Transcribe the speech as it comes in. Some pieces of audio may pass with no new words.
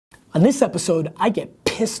On this episode, I get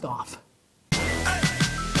pissed off.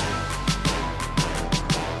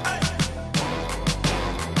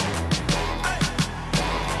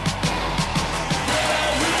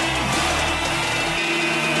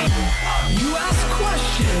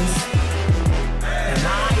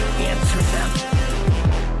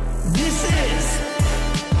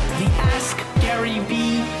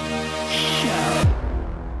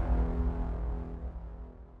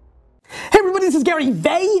 This is Gary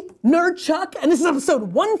VaynerChuck, and this is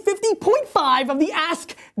episode 150.5 of the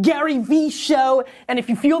Ask Gary V show. And if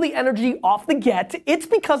you feel the energy off the get, it's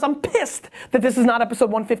because I'm pissed that this is not episode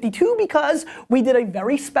 152, because we did a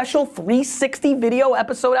very special 360 video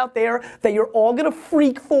episode out there that you're all gonna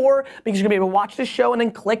freak for, because you're gonna be able to watch this show and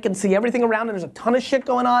then click and see everything around, and there's a ton of shit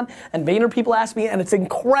going on, and Vayner people ask me, and it's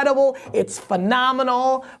incredible, it's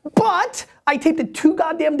phenomenal, but I taped it 2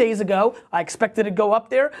 goddamn days ago. I expected it to go up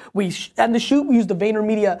there. And the shoot, we used the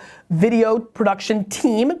VaynerMedia video production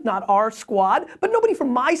team, not our squad, but nobody from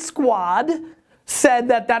my squad said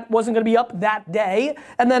that that wasn't gonna be up that day.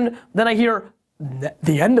 And then I hear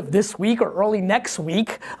the end of this week or early next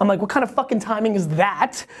week. I'm like, what kind of fucking timing is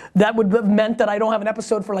that? That would have meant that I don't have an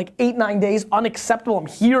episode for like 8-9 days. Unacceptable. I'm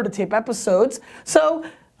here to tape episodes. So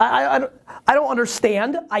I don't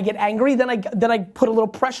understand. I get angry, then I put a little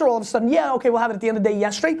pressure. All of a sudden, yeah, okay, we'll have it at the end of the day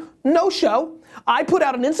yesterday. No show. I put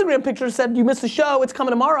out an Instagram picture that said, you missed the show, it's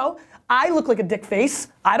coming tomorrow. I look like a dick face.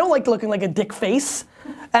 I don't like looking like a dick face.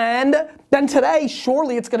 And then today,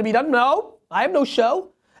 surely it's gonna be done. No, I have no show.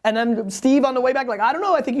 And then Steve on the way back, like, I don't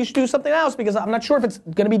know, I think you should do something else because I'm not sure if it's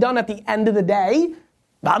gonna be done at the end of the day.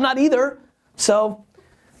 I'm not either. So,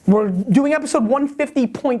 we're doing episode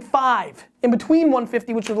 150.5, in between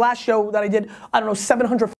 150, which was the last show that I did, I don't know,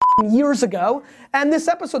 700 years ago, and this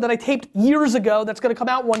episode that I taped years ago that's gonna come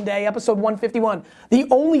out one day, episode 151. The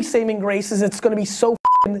only saving grace is it's gonna be so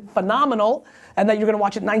phenomenal, and that you're gonna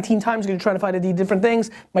watch it 19 times, you're gonna try to find the different things.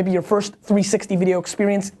 Might be your first 360 video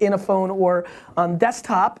experience in a phone or on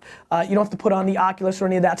desktop. You don't have to put on the Oculus or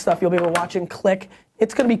any of that stuff. You'll be able to watch it and click.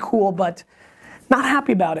 It's gonna be cool, but not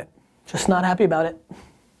happy about it. Just not happy about it.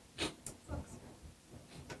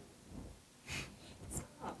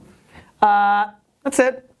 That's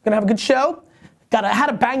it. Gonna have a good show. Had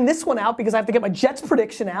to bang this one out because I have to get my Jets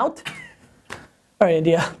prediction out. All right,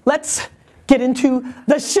 India. Let's get into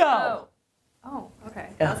the show. Oh, okay.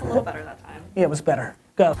 Yeah. That's a little better that time. Yeah, it was better.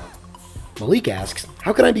 Go. Malik asks,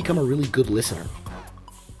 how can I become a really good listener?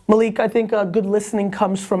 Malik, I think good listening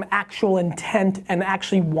comes from actual intent and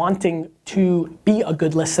actually wanting to be a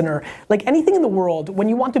good listener. Like anything in the world, when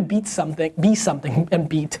you want to be something,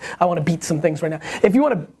 I want to beat some things right now. If you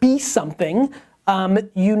want to be something,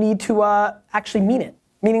 you need to actually mean it.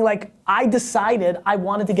 Meaning like, I decided I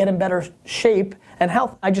wanted to get in better shape and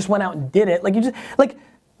health. I just went out and did it. Like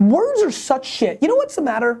words are such shit. You know what's the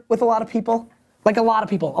matter with a lot of people? Like a lot of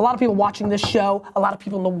people watching this show, a lot of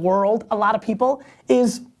people in the world, a lot of people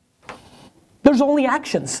is, there's only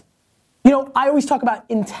actions. You know, I always talk about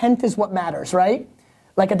intent is what matters, right?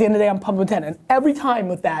 Like at the end of the day, I'm pumped with intent. And every time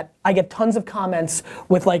with that, I get tons of comments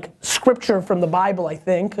with like scripture from the Bible, I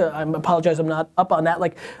think. I apologize, I'm not up on that.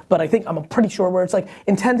 But I think, I'm pretty sure where it's like,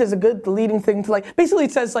 intent is a good leading thing to like, basically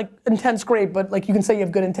it says like, intent's great, but like you can say you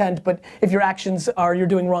have good intent, but if your actions are, you're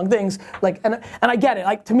doing wrong things, like, and I get it.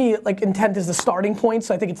 Like to me, like intent is the starting point,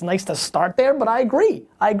 so I think it's nice to start there, but I agree.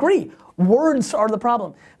 Words are the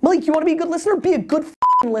problem. Malik, you wanna be a good listener? Be a good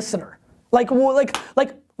listener. Like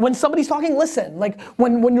when somebody's talking, listen. Like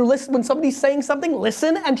when somebody's saying something,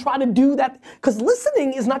 listen and try to do that. Because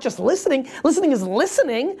listening is not just listening. Listening is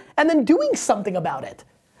listening and then doing something about it.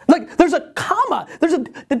 Like there's a comma.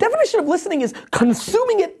 The definition of listening is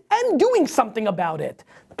consuming it and doing something about it.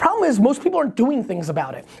 The problem is most people aren't doing things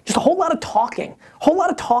about it. Just a whole lot of talking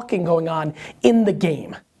going on in the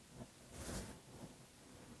game.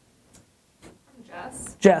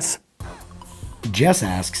 Jess. Jess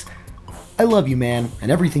asks, I love you, man,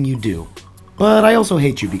 and everything you do, but I also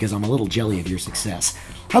hate you because I'm a little jelly of your success.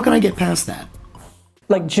 How can I get past that?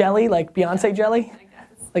 Like jelly, like Beyonce jelly? I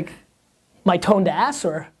guess. Like my toned ass,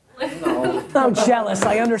 or? No. I'm jealous,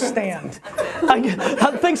 I understand.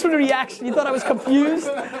 Thanks for the reaction. You thought I was confused?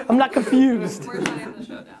 I'm not confused. We're shutting the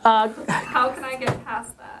show down. How can I get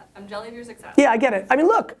past that? I'm jelly of your success. Yeah, I get it. I mean,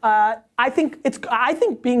 look, I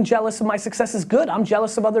think being jealous of my success is good. I'm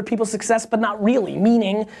jealous of other people's success, but not really.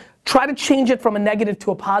 Meaning, try to change it from a negative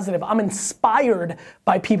to a positive. I'm inspired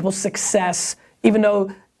by people's success, even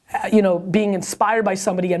though, being inspired by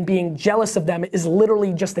somebody and being jealous of them is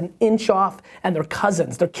literally just an inch off, and they're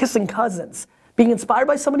cousins. They're kissing cousins. Being inspired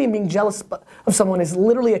by somebody and being jealous of someone is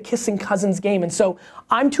literally a kissing cousin's game. And so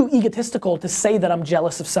I'm too egotistical to say that I'm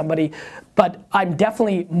jealous of somebody, but I'm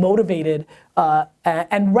definitely motivated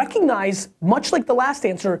and recognize, much like the last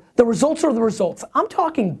answer, the results are the results. I'm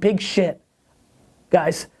talking big shit,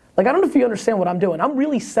 guys. Like, I don't know if you understand what I'm doing. I'm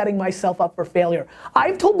really setting myself up for failure.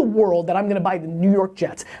 I've told the world that I'm gonna buy the New York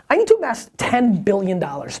Jets. I need to amass $10 billion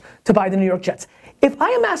to buy the New York Jets. If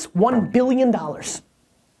I amass $1 billion,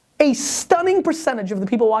 a stunning percentage of the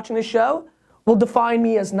people watching this show will define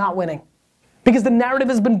me as not winning. Because the narrative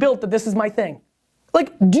has been built that this is my thing.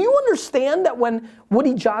 Like, do you understand that when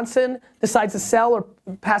Woody Johnson decides to sell or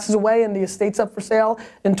passes away and the estate's up for sale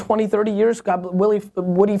in 20, 30 years,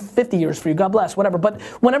 Woody 50 years for you, God bless, whatever. But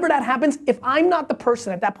whenever that happens, if I'm not the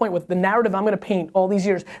person at that point with the narrative I'm gonna paint all these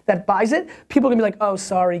years that buys it, people are gonna be like, oh,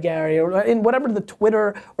 sorry, Gary, or in whatever the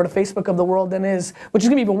Twitter or the Facebook of the world then is, which is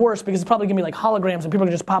gonna be even worse because it's probably gonna be like holograms and people are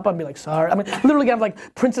gonna just pop up and be like, sorry. I mean, literally gonna have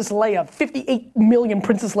like Princess Leia, 58 million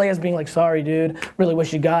Princess Leias being like, sorry, dude, really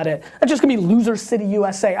wish you got it. That's just gonna be Loser City,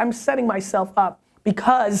 USA. I'm setting myself up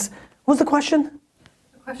because, what was the question?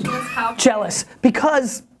 The question was how jealous,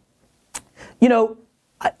 because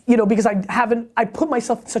because I put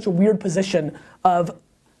myself in such a weird position of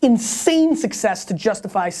insane success to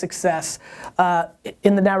justify success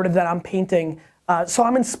in the narrative that I'm painting. So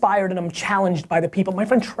I'm inspired and I'm challenged by the people. My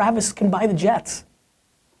friend Travis can buy the Jets.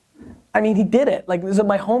 I mean, he did it. Like, this is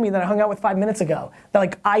my homie that I hung out with 5 minutes ago. That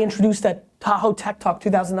like I introduced at Tahoe Tech Talk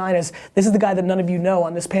 2009 as, this is the guy that none of you know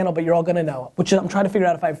on this panel, but you're all gonna know, which I'm trying to figure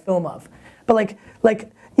out if I have film of. But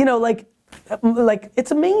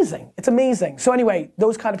it's amazing. It's amazing. So anyway,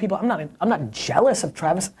 those kind of people, I'm not jealous of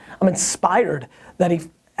Travis. I'm inspired that he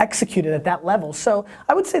executed at that level. So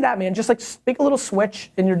I would say that, man, just like make a little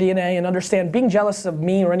switch in your DNA and understand being jealous of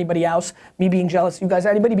me or anybody else, me being jealous, you guys,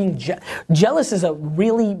 anybody being jealous is a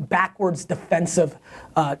really backwards defensive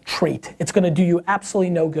trait. It's gonna do you absolutely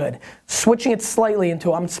no good. Switching it slightly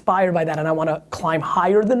into I'm inspired by that and I wanna climb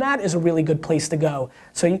higher than that is a really good place to go.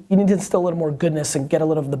 So you need to instill a little more goodness and get a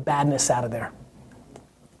little of the badness out of there.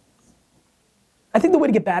 I think the way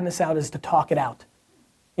to get badness out is to talk it out.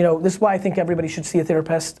 This is why I think everybody should see a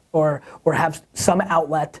therapist or have some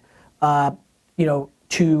outlet,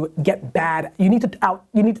 to get bad. You need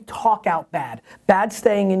to talk out bad. Bad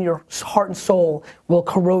staying in your heart and soul will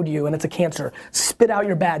corrode you, and it's a cancer. Spit out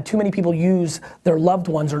your bad. Too many people use their loved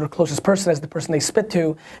ones or their closest person as the person they spit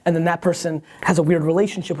to, and then that person has a weird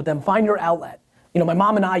relationship with them. Find your outlet. My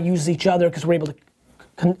mom and I use each other because we're able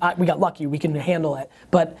to, we got lucky, we can handle it.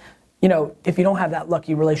 But, if you don't have that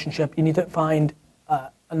lucky relationship, you need to find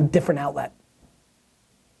a different outlet.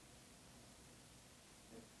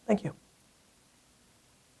 Thank you.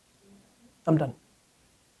 I'm done.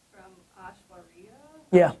 From Ashwarya?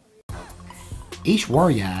 Yeah.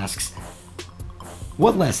 Aishwarya asks,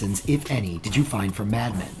 what lessons, if any, did you find from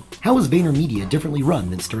Mad Men? How is VaynerMedia differently run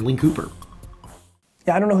than Sterling Cooper?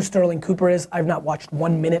 Yeah, I don't know who Sterling Cooper is. I've not watched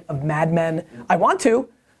 1 minute of Mad Men. I want to.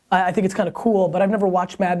 I think it's kind of cool, but I've never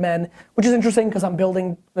watched Mad Men, which is interesting because I'm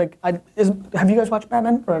building, have you guys watched Mad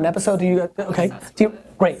Men or an episode? Okay,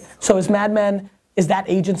 great. So is Mad Men, is that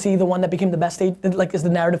agency the one that became the best, is the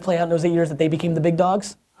narrative play out in those 8 years that they became the big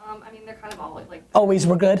dogs? They're kind of all like. Always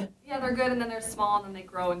were good? Yeah, they're good and then they're small and then they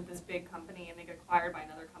grow into this big company and they get acquired by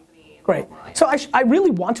another company. Great. So I really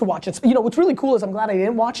want to watch it. What's really cool is I'm glad I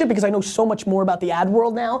didn't watch it because I know so much more about the ad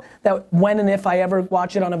world now that when and if I ever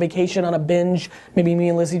watch it on a vacation, on a binge, maybe me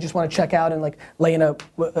and Lizzie just want to check out and lay in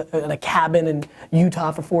a cabin in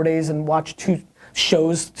Utah for 4 days and watch 2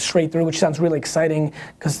 shows straight through, which sounds really exciting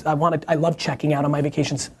because I love checking out on my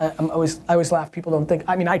vacations. I always laugh. People don't think,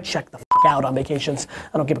 I check the fuck out on vacations.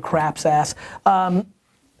 I don't give a crap's ass.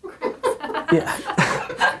 Yeah.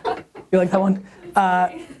 You like that one?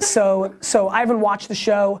 So I haven't watched the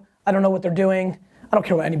show. I don't know what they're doing. I don't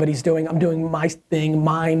care what anybody's doing. I'm doing my thing,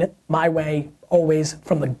 mine, my way, always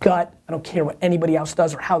from the gut. I don't care what anybody else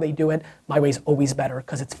does or how they do it. My way's always better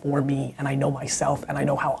because it's for me and I know myself and I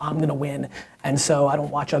know how I'm gonna win. And so I don't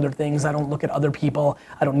watch other things. I don't look at other people.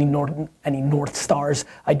 I don't need any North Stars.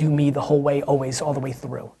 I do me the whole way, always, all the way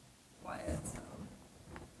through. Quiet.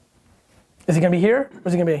 Is he gonna be here or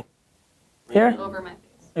is he gonna be here? Over my face.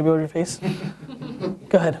 Maybe over your face?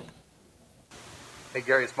 Go ahead. Hey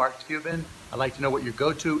Gary, it's Mark Cuban. I'd like to know what your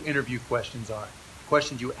go-to interview questions are.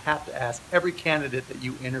 Questions you have to ask every candidate that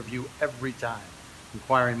you interview every time.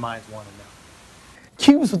 Inquiring minds want to know.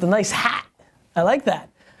 Cubes with a nice hat. I like that.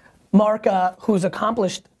 Mark, who's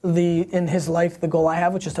accomplished in his life, the goal I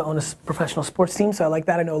have, which is to own a professional sports team. So I like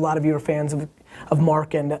that. I know a lot of you are fans of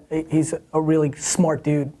Mark, and he's a really smart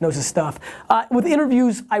dude, knows his stuff. With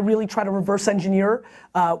interviews, I really try to reverse engineer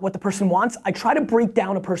what the person wants. I try to break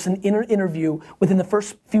down a person in an interview within the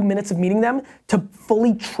first few minutes of meeting them to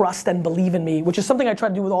fully trust and believe in me, which is something I try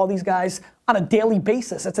to do with all these guys on a daily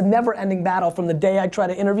basis. It's a never-ending battle from the day I try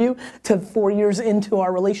to interview to 4 years into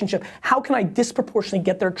our relationship. How can I disproportionately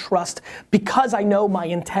get their trust because I know my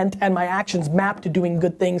intent and my actions map to doing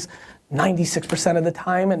good things 96% of the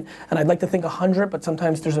time, and I'd like to think 100, but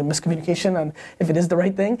sometimes there's a miscommunication on if it is the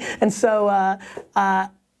right thing. And so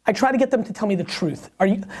I try to get them to tell me the truth.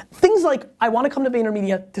 Things like, I want to come to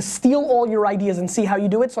VaynerMedia to steal all your ideas and see how you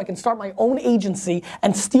do it so I can start my own agency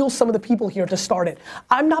and steal some of the people here to start it.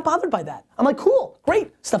 I'm not bothered by that. I'm like, cool,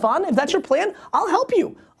 great, Stefan, if that's your plan, I'll help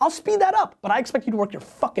you. I'll speed that up, but I expect you to work your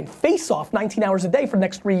fucking face off 19 hours a day for the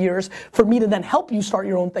next 3 years for me to then help you start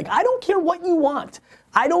your own thing. I don't care what you want.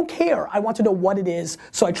 I don't care. I want to know what it is,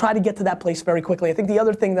 so I try to get to that place very quickly. I think the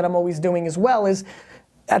other thing that I'm always doing as well is,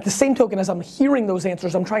 at the same token as I'm hearing those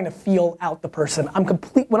answers, I'm trying to feel out the person.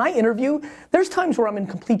 When I interview, there's times where I'm in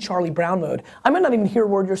complete Charlie Brown mode. I might not even hear a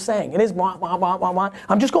word you're saying. It is wah, wah, wah, wah, wah.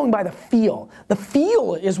 I'm just going by the feel. The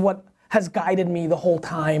feel is what has guided me the whole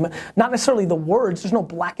time, not necessarily the words. There's no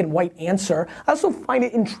black and white answer. I also find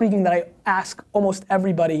it intriguing that I ask almost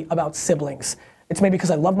everybody about siblings. It's maybe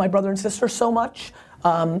because I love my brother and sister so much.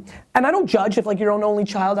 And I don't judge if like you're an only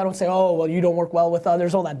child. I don't say, oh, well, you don't work well with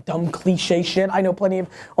others, all that dumb cliche shit. I know plenty of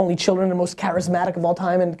only children, the most charismatic of all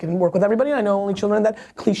time and can work with everybody. I know only children that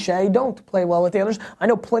cliche don't play well with the others. I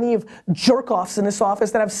know plenty of jerk-offs in this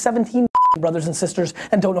office that have 17 brothers and sisters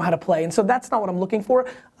and don't know how to play. And so that's not what I'm looking for.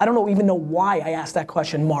 I don't even know why I asked that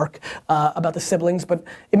question, Mark, about the siblings, but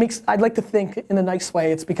I'd like to think in a nice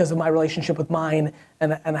way it's because of my relationship with mine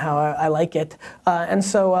and how I like it. And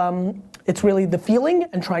so it's really the feeling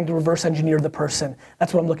and trying to reverse engineer the person.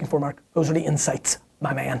 That's what I'm looking for, Mark. Those are the insights,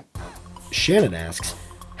 my man. Shannon asks,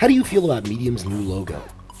 how do you feel about Medium's new logo?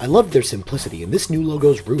 I love their simplicity, and this new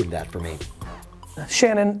logo's ruined that for me.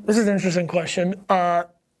 Shannon, this is an interesting question.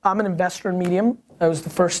 I'm an investor in Medium. That was the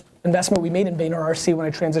first investment we made in VaynerRC when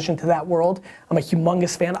I transitioned to that world. I'm a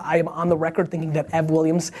humongous fan. I am on the record thinking that Ev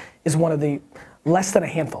Williams is one of the less than a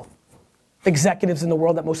handful executives in the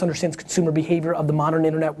world that most understands consumer behavior of the modern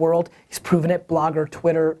internet world. He's proven it, blogger,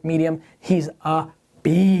 Twitter, Medium. He's a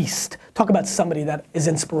beast. Talk about somebody that is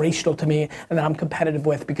inspirational to me and that I'm competitive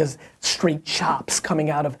with because straight chops coming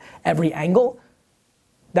out of every angle.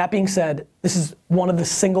 That being said, this is one of the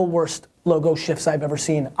single worst logo shifts I've ever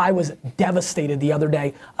seen. I was devastated the other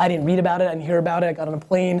day. I didn't read about it, I didn't hear about it. I got on a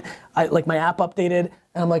plane, my app updated,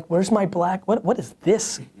 and I'm like, where's my black, what is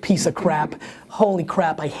this piece of crap? Holy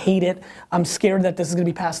crap, I hate it. I'm scared that this is gonna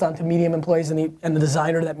be passed on to Medium employees and the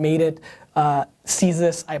designer that made it sees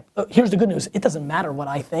this. Here's the good news, it doesn't matter what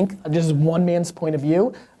I think. This is one man's point of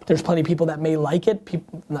view. There's plenty of people that may like it.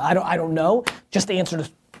 I don't know. Just to answer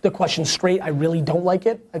the question straight, I really don't like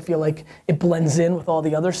it. I feel like it blends in with all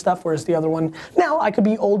the other stuff, whereas the other one, now I could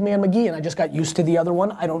be old man McGee and I just got used to the other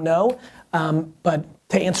one, I don't know. But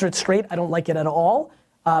to answer it straight, I don't like it at all.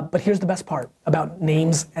 But here's the best part about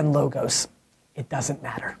names and logos. It doesn't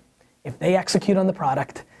matter. If they execute on the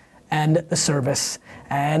product and the service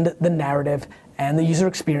and the narrative and the user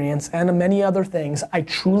experience and many other things, I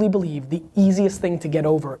truly believe the easiest thing to get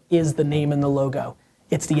over is the name and the logo.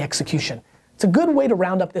 It's the execution. It's a good way to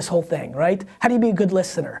round up this whole thing, right? How do you be a good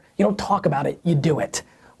listener? You don't talk about it, you do it.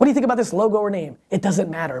 What do you think about this logo or name? It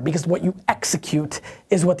doesn't matter because what you execute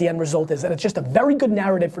is what the end result is. And it's just a very good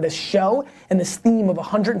narrative for this show and this theme of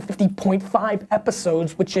 150.5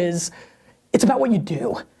 episodes, which is, it's about what you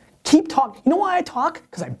do. Keep talking. You know why I talk?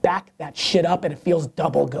 Because I back that shit up and it feels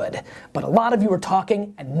double good. But a lot of you are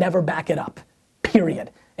talking and never back it up,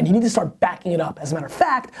 period. And you need to start backing it up. As a matter of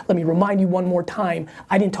fact, let me remind you one more time,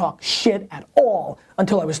 I didn't talk shit at all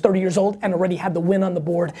until I was 30 years old and already had the win on the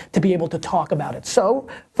board to be able to talk about it. So,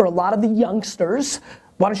 for a lot of the youngsters,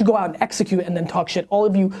 why don't you go out and execute and then talk shit? All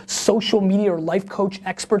of you social media or life coach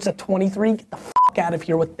experts at 23, get the fuck out of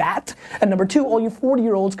here with that. And number two, all you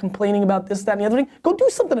 40-year-olds complaining about this, that, and the other thing, go do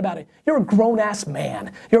something about it. You're a grown-ass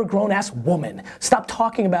man. You're a grown-ass woman. Stop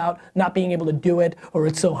talking about not being able to do it, or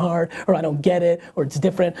it's so hard, or I don't get it, or it's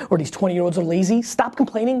different, or these 20-year-olds are lazy. Stop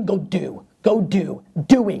complaining, go do. Go do.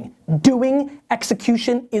 Doing,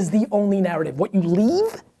 execution is the only narrative. What you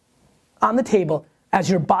leave on the table as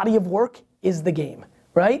your body of work is the game.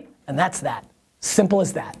 Right? And that's that. Simple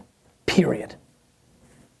as that. Period.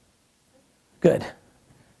 Good.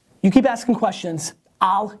 You keep asking questions,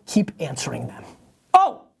 I'll keep answering them.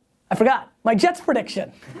 Oh, I forgot. my Jets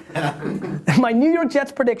prediction. My New York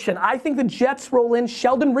Jets prediction. I think the Jets roll in.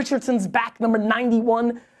 Sheldon Richardson's back, number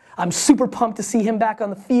 91. I'm super pumped to see him back on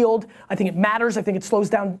the field. I think it matters. I think it slows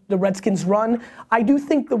down the Redskins' run. I do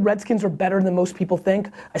think the Redskins are better than most people think.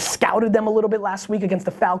 I scouted them a little bit last week against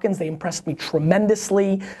the Falcons. They impressed me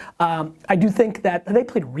tremendously. I do think that they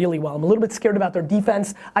played really well. I'm a little bit scared about their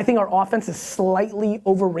defense. I think our offense is slightly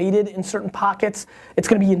overrated in certain pockets. It's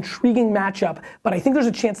going to be an intriguing matchup, but I think there's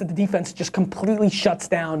a chance that the defense just completely shuts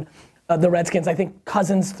down the Redskins. I think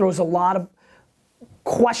Cousins throws a lot of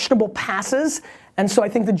questionable passes, and so I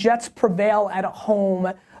think the Jets prevail at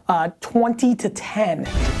home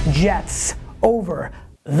 20-10. Jets over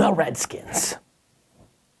the Redskins.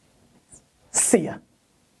 See ya.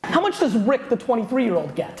 How much does Rick, the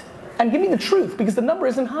 23-year-old, get? And give me the truth, because the number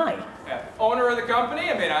isn't high. Yeah. Owner of the company?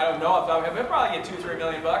 I mean, I don't know. He'll probably get $2-3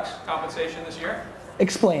 million compensation this year.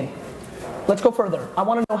 Explain. Let's go further. I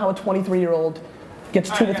want to know how a 23-year-old gets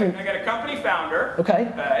 2 to 3. I got a company founder.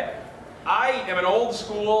 Okay. I am an old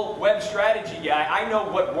school web strategy guy. I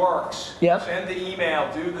know what works. Yep. Send the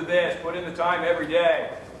email, do the this, put in the time every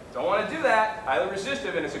day. Don't want to do that. Highly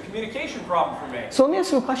resistive, and it's a communication problem for me. So let me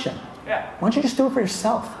ask you a question. Yeah. Why don't you just do it for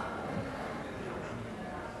yourself?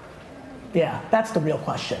 Yeah, that's the real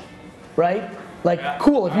question, right? Like, yeah.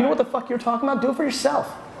 Cool, if you know what the fuck you're talking about, do it for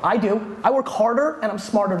yourself. I do. I work harder and I'm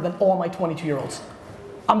smarter than all my 22-year-olds.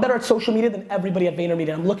 I'm better at social media than everybody at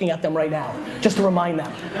VaynerMedia. I'm looking at them right now, just to remind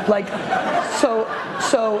them. Like, so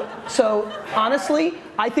honestly,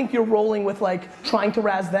 I think you're rolling with like trying to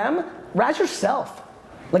razz them. Razz yourself.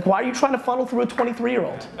 Like, why are you trying to funnel through a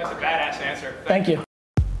 23-year-old? That's a badass answer. Thank you.